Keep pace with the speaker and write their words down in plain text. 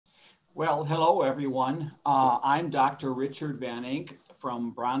Well, hello, everyone. I'm Dr. Richard Van Enck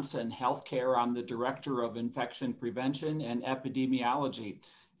from Bronson Healthcare. I'm the Director of Infection Prevention and Epidemiology.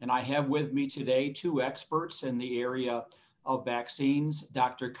 And I have with me today two experts in the area of vaccines,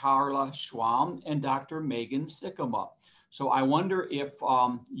 Dr. Carla Schwalm and Dr. Megan Sikkema. So I wonder if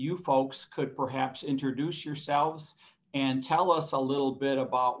you folks could perhaps introduce yourselves and tell us a little bit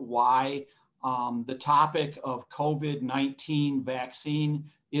about why the topic of COVID-19 vaccine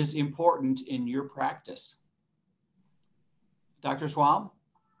is important in your practice. Dr. Schwalm?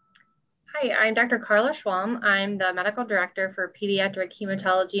 Hi, I'm Dr. Carla Schwalm. I'm the Medical Director for Pediatric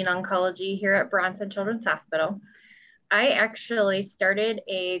Hematology and Oncology here at Bronson Children's Hospital. I actually started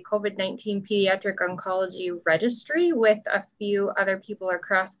a COVID-19 pediatric oncology registry with a few other people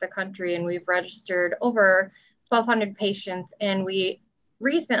across the country, and we've registered over 1,200 patients, and we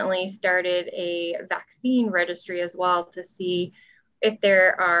recently started a vaccine registry as well to see if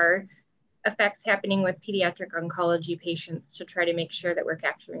there are effects happening with pediatric oncology patients to try to make sure that we're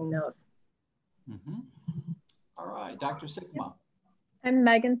capturing those. All right, Dr. Sikkema. I'm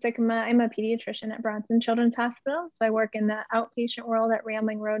Megan Sikkema. I'm a pediatrician at Bronson Children's Hospital. So I work in the outpatient world at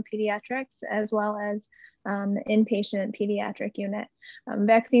Rambling Road Pediatrics, as well as the inpatient pediatric unit.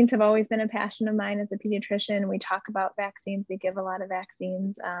 Vaccines have always been a passion of mine as a pediatrician. We talk about vaccines, we give a lot of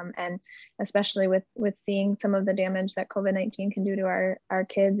vaccines, and especially with seeing some of the damage that COVID-19 can do to our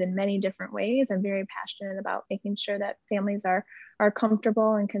kids in many different ways. I'm very passionate about making sure that families are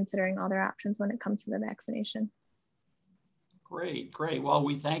comfortable and considering all their options when it comes to the vaccination. Great, great. Well,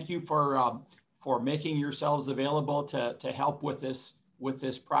 we thank you for making yourselves available to help with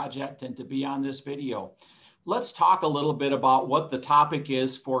this project and to be on this video. Let's talk a little bit about what the topic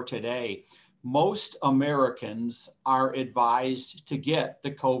is for today. Most Americans are advised to get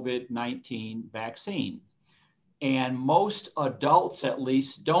the COVID-19 vaccine. And most adults, at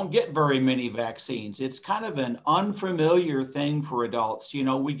least, don't get very many vaccines. It's kind of an unfamiliar thing for adults. You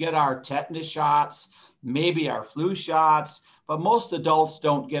know, we get our tetanus shots, maybe our flu shots, but most adults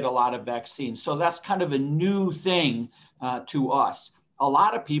don't get a lot of vaccines. So that's kind of a new thing to us. A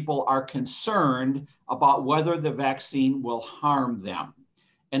lot of people are concerned about whether the vaccine will harm them.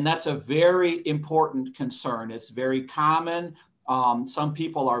 And that's a very important concern. It's very common. Some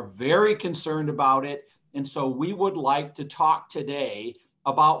people are very concerned about it. And so we would like to talk today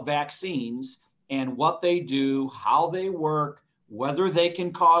about vaccines and what they do, how they work, whether they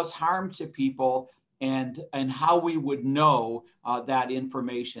can cause harm to people, and how we would know that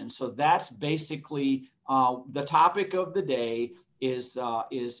information. So that's basically the topic of the day is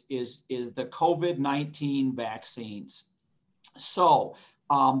the COVID-19 vaccines. So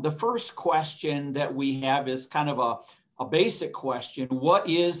the first question that we have is kind of a basic question. What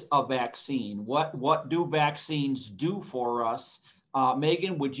is a vaccine? What do vaccines do for us?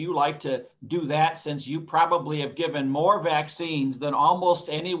 Megan, would you like to do that, since you probably have given more vaccines than almost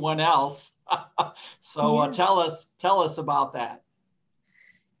anyone else? So tell us about that.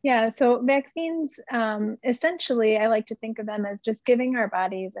 Yeah, so vaccines, essentially, I like to think of them as just giving our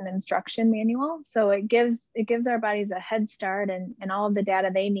bodies an instruction manual. So it gives our bodies a head start and all of the data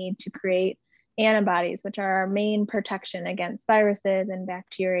they need to create antibodies, which are our main protection against viruses and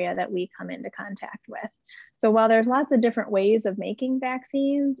bacteria that we come into contact with. So while there's lots of different ways of making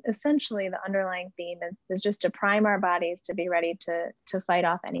vaccines, essentially the underlying theme is just to prime our bodies to be ready to fight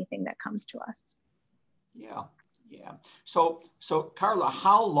off anything that comes to us. Yeah. Yeah. So Carla,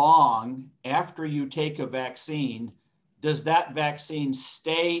 how long after you take a vaccine does that vaccine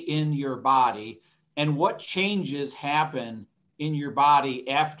stay in your body, and what changes happen in your body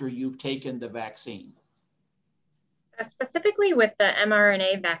after you've taken the vaccine? Specifically with the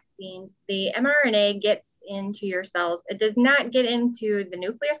mRNA vaccines, the mRNA gets into your cells. It does not get into the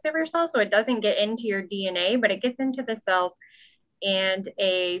nucleus of your cell, so it doesn't get into your DNA, but it gets into the cells, and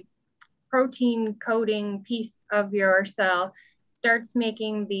a protein coding piece of your cell starts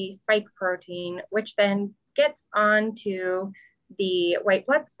making the spike protein, which then gets onto the white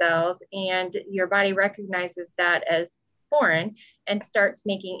blood cells, and your body recognizes that as foreign and starts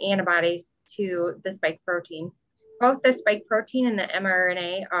making antibodies to the spike protein. Both the spike protein and the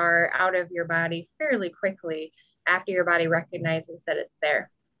mRNA are out of your body fairly quickly after your body recognizes that it's there.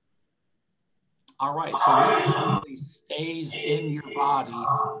 All right, so it actually stays in your body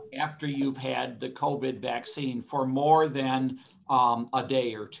after you've had the COVID vaccine for more than a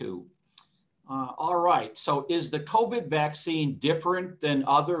day or two. All right, so is the COVID vaccine different than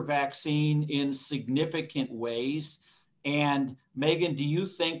other vaccine in significant ways? And Megan, do you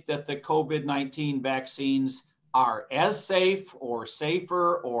think that the COVID-19 vaccines are as safe or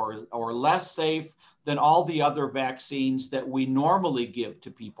safer or less safe than all the other vaccines that we normally give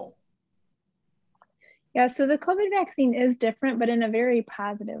to people? Yeah, so the COVID vaccine is different, but in a very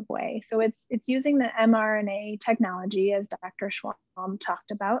positive way. So it's using the mRNA technology, as Dr. Schwalm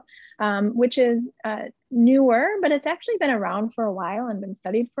talked about, which is newer, but it's actually been around for a while and been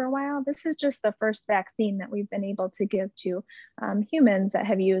studied for a while. This is just the first vaccine that we've been able to give to humans that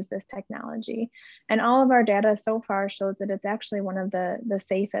have used this technology. And all of our data so far shows that it's actually one of the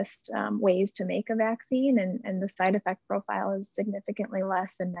safest ways to make a vaccine, and the side effect profile is significantly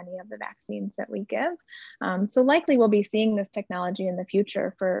less than many of the vaccines that we give. So likely we'll be seeing this technology in the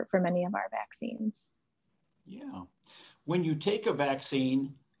future for many of our vaccines. Yeah. When you take a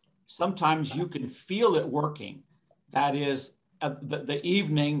vaccine, sometimes you can feel it working. That is, the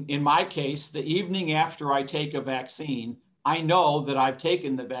evening, in my case, the evening after I take a vaccine, I know that I've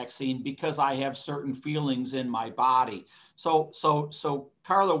taken the vaccine because I have certain feelings in my body. So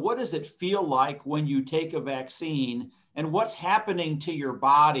Carla, what does it feel like when you take a vaccine, and what's happening to your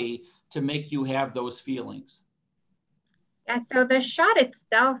body to make you have those feelings? Yeah, so the shot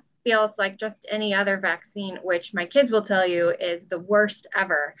itself feels like just any other vaccine, which my kids will tell you is the worst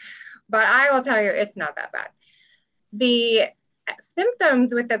ever. But I will tell you, it's not that bad. The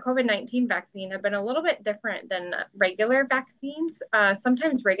symptoms with the COVID-19 vaccine have been a little bit different than regular vaccines.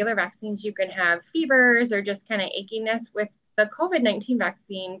 Sometimes regular vaccines, you can have fevers or just kind of achiness. With the COVID-19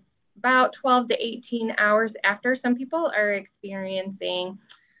 vaccine, about 12 to 18 hours after, some people are experiencing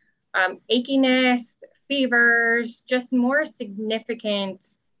achiness, fevers, just more significant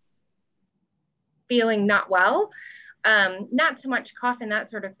feeling not well. Not so much cough and that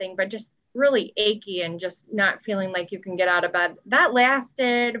sort of thing, but just really achy and just not feeling like you can get out of bed. That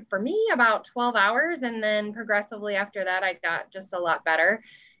lasted for me about 12 hours. And then progressively after that, I got just a lot better.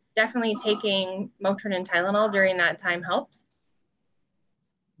 Definitely taking Motrin and Tylenol during that time helps.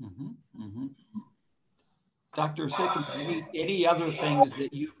 Mm-hmm, mm-hmm. Dr. Sikkema, any other things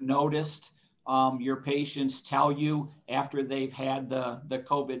that you've noticed your patients tell you after they've had the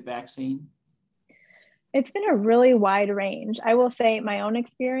COVID vaccine? It's been a really wide range. I will say my own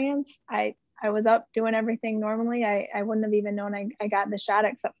experience, I was up doing everything normally. I wouldn't have even known I got the shot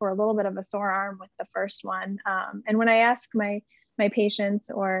except for a little bit of a sore arm with the first one. And when I ask my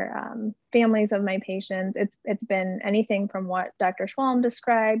patients or families of my patients, it's been anything from what Dr. Schwalm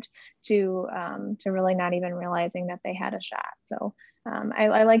described to really not even realizing that they had a shot. So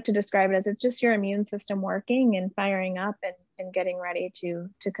I like to describe it as it's just your immune system working and firing up and getting ready to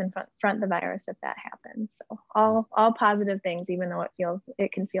confront the virus if that happens. So all positive things, even though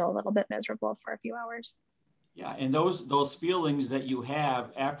it can feel a little bit miserable for a few hours. Yeah, and those feelings that you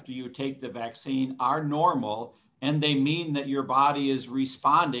have after you take the vaccine are normal, and they mean that your body is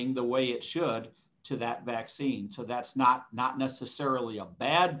responding the way it should to that vaccine. So that's not necessarily a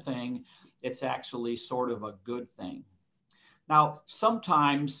bad thing. It's actually sort of a good thing. Now,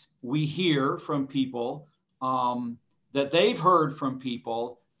 sometimes we hear from people that they've heard from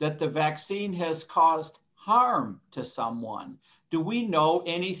people that the vaccine has caused harm to someone. Do we know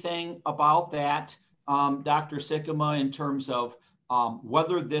anything about that, Dr. Sikkema, in terms of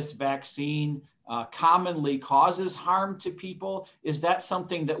whether this vaccine commonly causes harm to people? Is that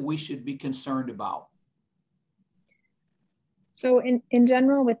something that we should be concerned about? So in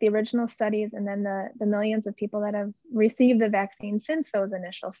general, with the original studies and then the millions of people that have received the vaccine since those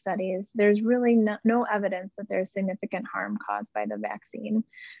initial studies, there's really no evidence that there's significant harm caused by the vaccine.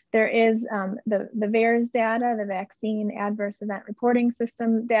 There is the VARE's data, the Vaccine Adverse Event Reporting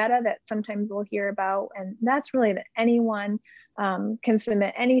System data that sometimes we'll hear about, and that's really that anyone can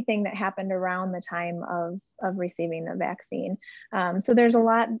submit anything that happened around the time of receiving the vaccine. So there's a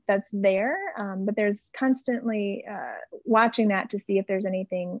lot that's there, but there's constantly watching that to see if there's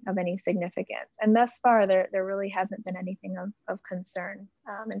anything of any significance. And thus far, there really hasn't been anything of concern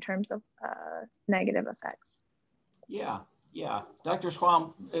in terms of negative effects. Yeah. Dr.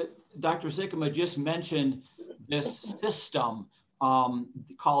 Schwalm, Dr. Sikkema just mentioned this system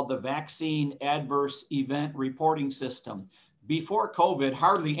called the Vaccine Adverse Event Reporting System. Before COVID,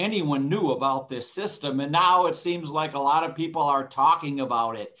 hardly anyone knew about this system. And now it seems like a lot of people are talking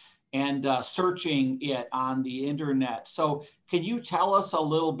about it and searching it on the internet. So can you tell us a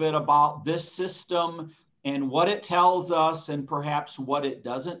little bit about this system and what it tells us, and perhaps what it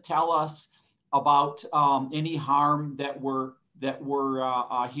doesn't tell us about any harm that we're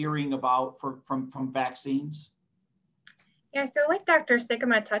hearing about from vaccines? Yeah, so like Dr.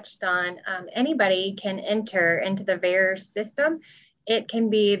 Sikkema touched on, anybody can enter into the VARE system. It can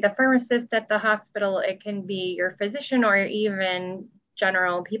be the pharmacist at the hospital, it can be your physician, or even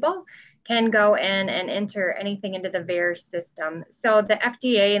general people can go in and enter anything into the VARE system. So the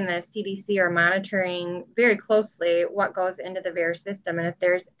FDA and the CDC are monitoring very closely what goes into the VARE system. And if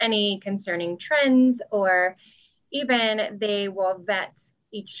there's any concerning trends, or even they will vet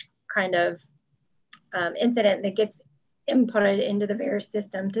each kind of incident that gets inputted into the VARE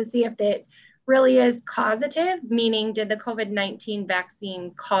system to see if it really is causative, meaning did the COVID-19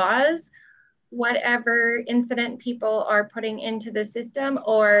 vaccine cause whatever incident people are putting into the system,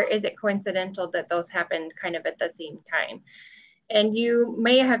 or is it coincidental that those happened kind of at the same time? And you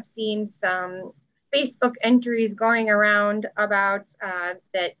may have seen some Facebook entries going around about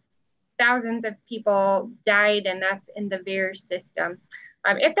that thousands of people died, and that's in the VARE system.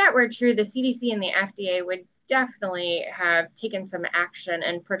 If that were true, the CDC and the FDA would definitely have taken some action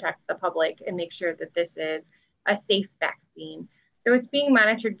and protect the public and make sure that this is a safe vaccine. So it's being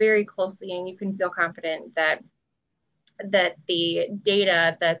monitored very closely, and you can feel confident that the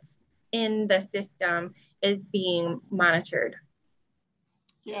data that's in the system is being monitored.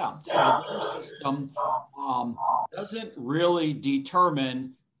 Yeah, so the VARE system doesn't really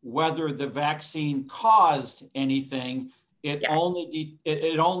determine whether the vaccine caused anything. It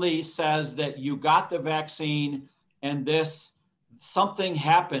only says that you got the vaccine and something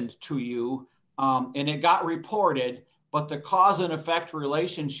happened to you, and it got reported, but the cause and effect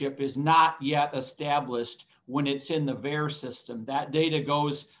relationship is not yet established when it's in the VARE system. That data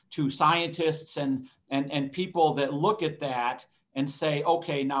goes to scientists and people that look at that and say,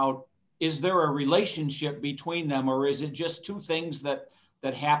 okay, now, is there a relationship between them, or is it just two things that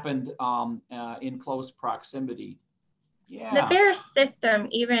happened in close proximity? Yeah. The VARE system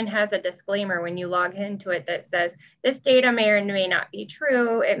even has a disclaimer when you log into it that says, this data may or may not be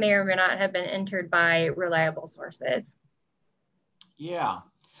true. It may or may not have been entered by reliable sources. Yeah.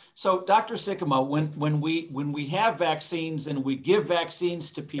 So Dr. Sikkema, when we have vaccines and we give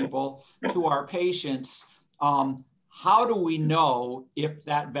vaccines to people, to our patients, how do we know if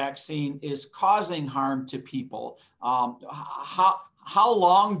that vaccine is causing harm to people? How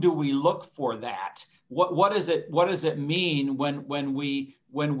long do we look for that? What does it mean when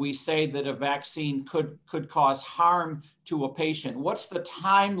we say that a vaccine could cause harm to a patient? What's the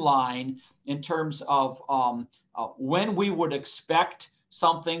timeline in terms of when we would expect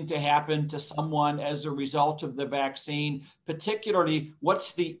something to happen to someone as a result of the vaccine? Particularly,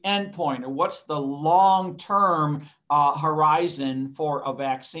 what's the endpoint, or what's the long-term horizon for a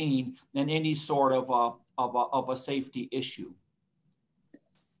vaccine and any sort of a safety issue?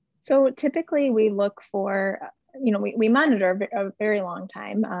 So typically we look for, we monitor a very long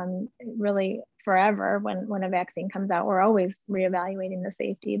time, really forever. When a vaccine comes out, we're always reevaluating the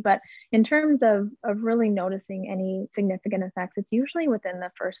safety. But in terms of really noticing any significant effects, it's usually within the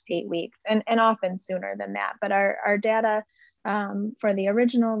first 8 weeks, and often sooner than that. But our data for the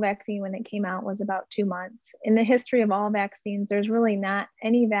original vaccine when it came out was about 2 months. In the history of all vaccines, there's really not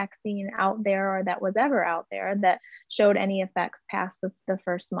any vaccine out there, or that was ever out there, that showed any effects past the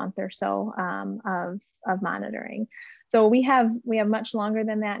first month or so of monitoring. So we have much longer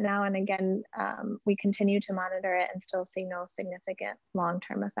than that now. And again, we continue to monitor it and still see no significant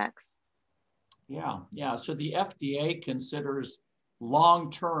long-term effects. Yeah. So the FDA considers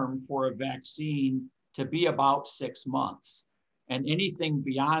long-term for a vaccine to be about 6 months. And anything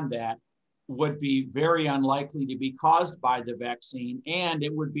beyond that would be very unlikely to be caused by the vaccine. And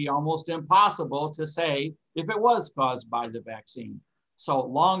it would be almost impossible to say if it was caused by the vaccine. So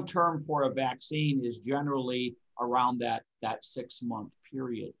long-term for a vaccine is generally around that 6 month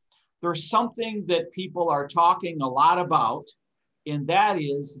period. There's something that people are talking a lot about, and that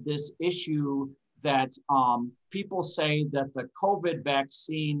is this issue that people say that the COVID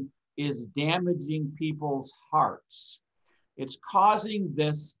vaccine is damaging people's hearts. It's causing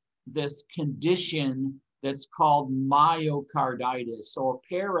this condition that's called myocarditis or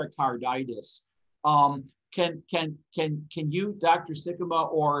pericarditis. Can you, Dr.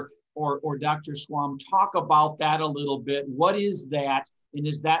 Sikkema or Dr. Schwalm, talk about that a little bit? What is that, and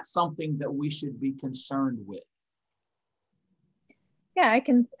is that something that we should be concerned with? Yeah, I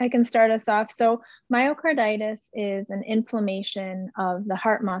can start us off. So myocarditis is an inflammation of the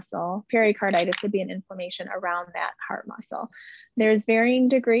heart muscle. Pericarditis would be an inflammation around that heart muscle. There's varying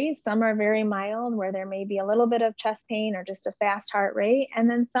degrees. Some are very mild, where there may be a little bit of chest pain or just a fast heart rate. And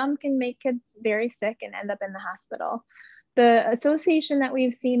then some can make kids very sick and end up in the hospital. The association that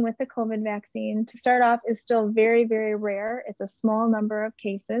we've seen with the COVID vaccine, to start off, is still very, very rare. It's a small number of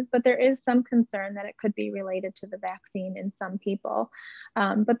cases, but there is some concern that it could be related to the vaccine in some people.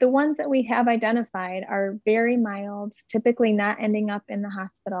 But the ones that we have identified are very mild, typically not ending up in the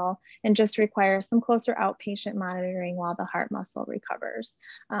hospital, and just require some closer outpatient monitoring while the heart muscle recovers.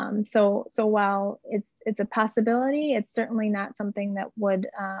 So while it's a possibility, it's certainly not something that would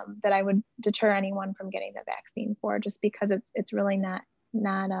that I would deter anyone from getting the vaccine for, just because it's really not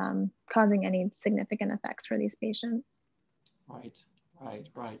causing any significant effects for these patients. Right.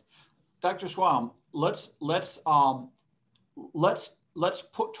 Dr. Schwalm, let's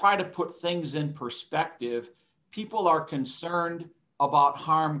try to put things in perspective. People are concerned about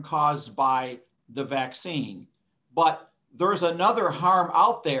harm caused by the vaccine, but there's another harm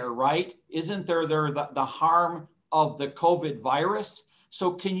out there, right? Isn't there the harm of the COVID virus?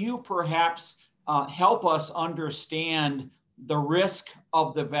 So can you perhaps help us understand the risk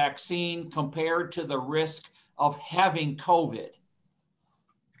of the vaccine compared to the risk of having COVID?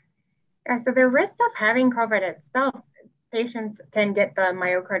 Yeah, so the risk of having COVID itself, patients can get the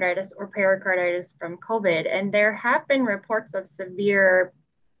myocarditis or pericarditis from COVID, and there have been reports of severe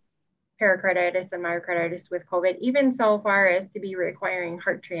pericarditis and myocarditis with COVID, even so far as to be requiring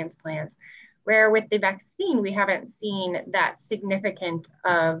heart transplants, where with the vaccine, we haven't seen that significant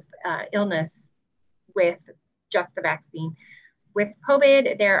of illness with just the vaccine. With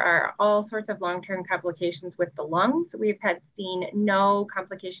COVID, there are all sorts of long-term complications with the lungs. We've seen no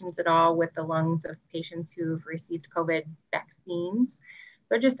complications at all with the lungs of patients who've received COVID vaccines.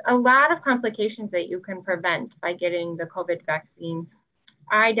 So just a lot of complications that you can prevent by getting the COVID vaccine.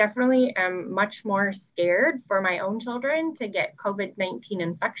 I definitely am much more scared for my own children to get COVID-19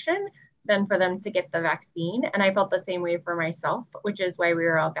 infection than for them to get the vaccine. And I felt the same way for myself, which is why we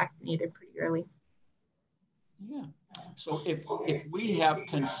were all vaccinated pretty early. Yeah. So if we have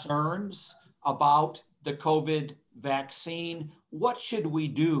concerns about the COVID vaccine, what should we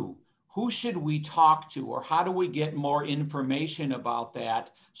do? Who should we talk to, or how do we get more information about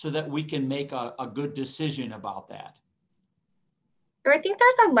that so that we can make a good decision about that? So I think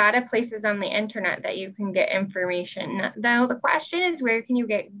there's a lot of places on the internet that you can get information. Now the question is, where can you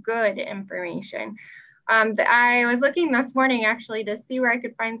get good information? I was looking this morning actually to see where I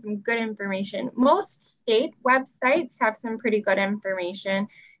could find some good information. Most state websites have some pretty good information.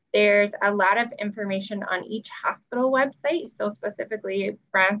 There's a lot of information on each hospital website. So specifically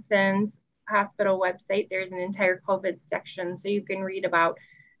Bronson's hospital website, there's an entire COVID section. So you can read about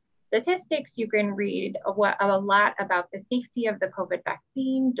statistics, you can read a lot about the safety of the COVID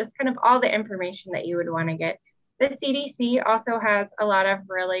vaccine, just kind of all the information that you would want to get. The CDC also has a lot of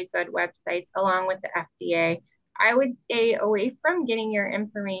really good websites along with the FDA. I would stay away from getting your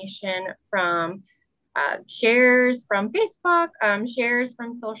information from shares from Facebook, shares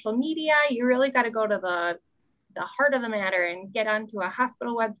from social media. You really got to go to the heart of the matter and get onto a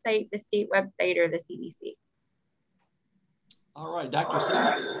hospital website, the state website, or the CDC. All right, Dr.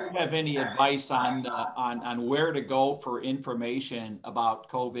 Sikkema, do you have any advice on where to go for information about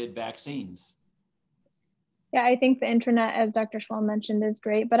COVID vaccines? Yeah, I think the internet, as Dr. Schwalm mentioned, is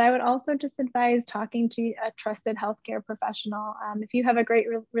great, but I would also just advise talking to a trusted healthcare professional. If you have a great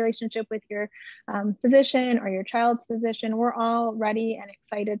relationship with your physician or your child's physician, we're all ready and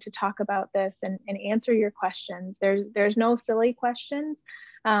excited to talk about this and answer your questions. There's no silly questions.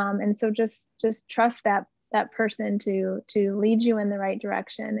 And so just trust that person to lead you in the right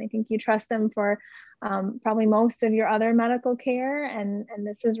direction. I think you trust them for probably most of your other medical care, and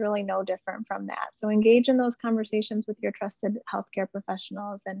this is really no different from that. So engage in those conversations with your trusted healthcare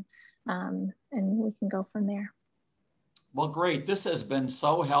professionals, and we can go from there. Well, great. This has been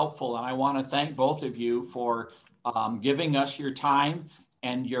so helpful, and I want to thank both of you for giving us your time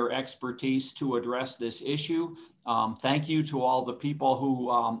and your expertise to address this issue. Thank you to all the people who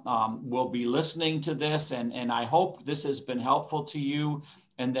will be listening to this, and I hope this has been helpful to you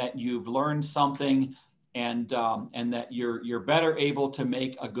and that you've learned something and that you're better able to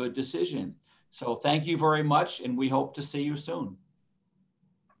make a good decision. So thank you very much, and we hope to see you soon.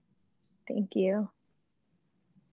 Thank you.